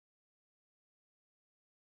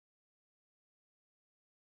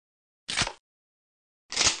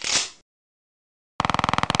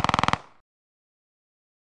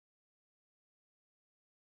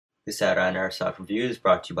This Aderonn Airsoft review is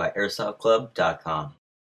brought to you by AirsoftClub.com.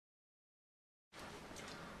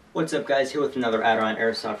 What's up, guys? Here with another Aderonn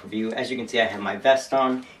Airsoft review. As you can see, I have my vest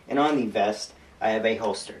on, and on the vest I have a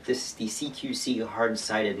holster. This is the CQC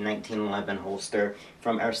hard-sided 1911 holster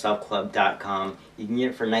from AirsoftClub.com. You can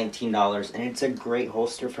get it for $19, and it's a great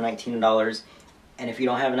holster for $19. And if you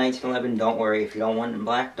don't have a 1911, don't worry. If you don't want it in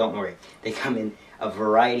black, don't worry. They come in a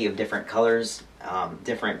variety of different colors,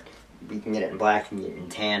 you can get it in black, you can get it in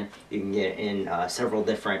tan, you can get it in several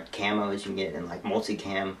different camos, you can get it in like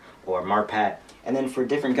multicam or Marpat. And then for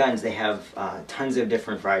different guns, they have tons of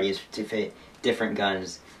different varieties to fit different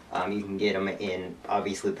guns. You can get them in,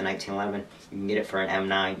 obviously, the 1911, you can get it for an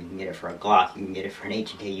M9, you can get it for a Glock, you can get it for an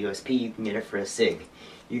H&K USP, you can get it for a SIG.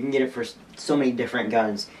 You can get it for so many different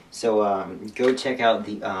guns. So go check out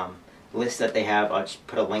the list that they have. I'll just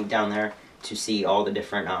put a link down there to see all the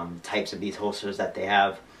different types of these holsters that they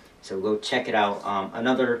have. So go check it out.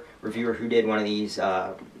 Another reviewer who did one of these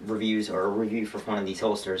reviews, or a review for one of these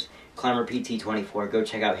holsters, Climber PT24, go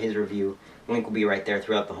check out his review. Link will be right there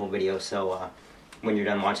throughout the whole video, so when you're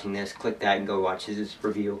done watching this, click that and go watch his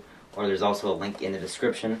review, or there's also a link in the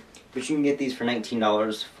description. But you can get these for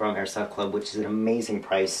 $19 from Airsoft Club, which is an amazing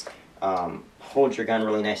price. Hold your gun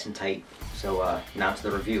really nice and tight. So now to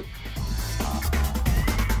the review.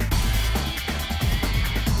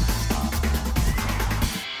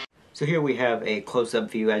 So here we have a close-up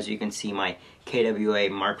view. As you can see, my KWA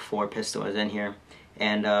Mark IV pistol is in here,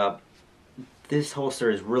 and this holster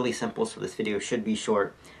is really simple, so this video should be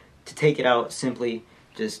short. To take it out, simply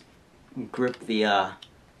just grip the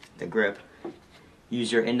grip.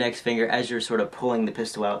 Use your index finger as you're sort of pulling the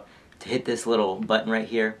pistol out to hit this little button right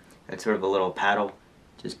here. That's sort of a little paddle.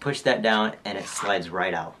 Just push that down and it slides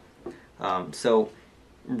right out. So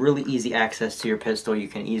really easy access to your pistol. You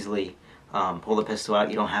can easily pull the pistol out.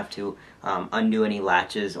 You don't have to undo any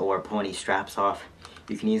latches or pull any straps off.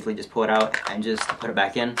 You can easily just pull it out and just put it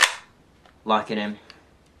back in, lock it in.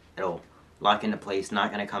 It'll lock into place,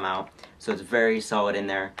 not going to come out. So it's very solid in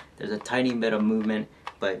there. There's a tiny bit of movement,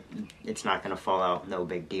 but it's not going to fall out, no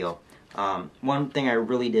big deal. One thing I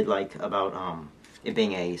really did like about it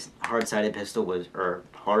being a hard-sided pistol was, or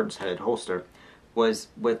hard-sided holster, was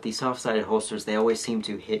with the soft-sided holsters, they always seem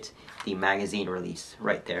to hit the magazine release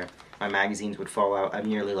right there. My magazines would fall out. I've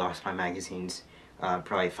nearly lost my magazines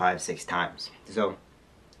probably 5-6 times. So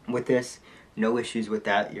with this, no issues with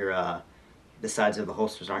that. The sides of the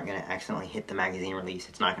holsters aren't going to accidentally hit the magazine release.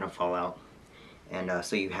 It's not going to fall out. And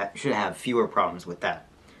so you should have fewer problems with that.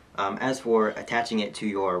 As for attaching it to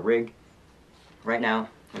your rig, right now,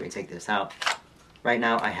 let me take this out. Right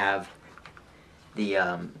now I have the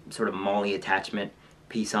sort of MOLLE attachment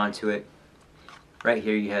piece onto it. Right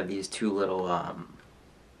here you have these two little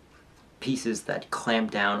pieces that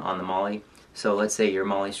clamp down on the MOLLE. So let's say your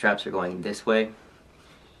MOLLE straps are going this way.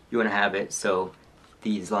 You want to have it so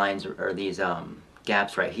these lines, or these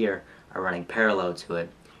gaps right here, are running parallel to it.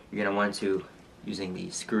 You're going to want to, using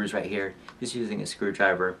these screws right here, just using a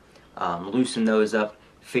screwdriver, loosen those up,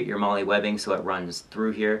 fit your MOLLE webbing so it runs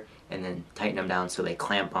through here, and then tighten them down so they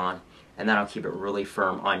clamp on, and that'll keep it really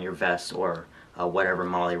firm on your vest or whatever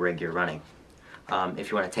MOLLE rig you're running.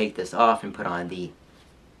 If you want to take this off and put on the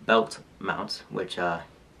belt mount, which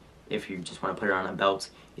if you just want to put it on a belt,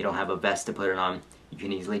 you don't have a vest to put it on, you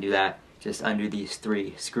can easily do that. Just undo these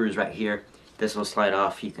 3 screws right here. This will slide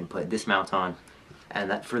off. You can put this mount on,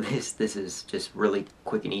 and that for this is just really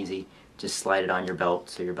quick and easy. Just slide it on your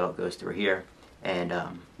belt so your belt goes through here, and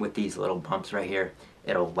with these little bumps right here,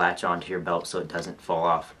 it'll latch onto your belt so it doesn't fall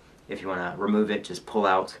off. If you want to remove it, just pull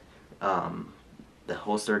out the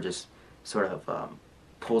holster, just sort of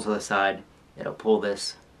pull to the side. It'll pull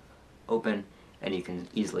this open, and you can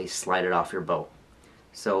easily slide it off your belt.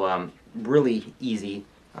 So really easy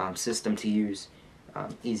system to use,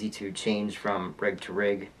 easy to change from rig to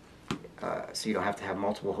rig, so you don't have to have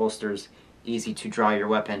multiple holsters, easy to draw your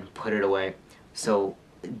weapon, put it away. So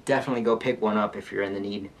definitely go pick one up if you're in the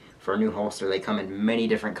need for a new holster. They come in many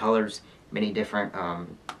different colors, many different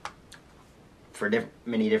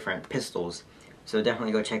many different pistols. So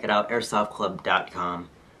definitely go check it out. AirsoftClub.com,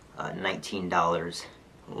 $19,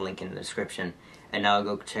 link in the description. And now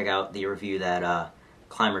go check out the review that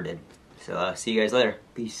Climber did. So see you guys later.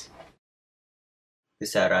 Peace.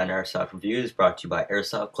 This Aderonn Airsoft review is brought to you by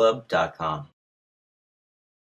AirsoftClub.com.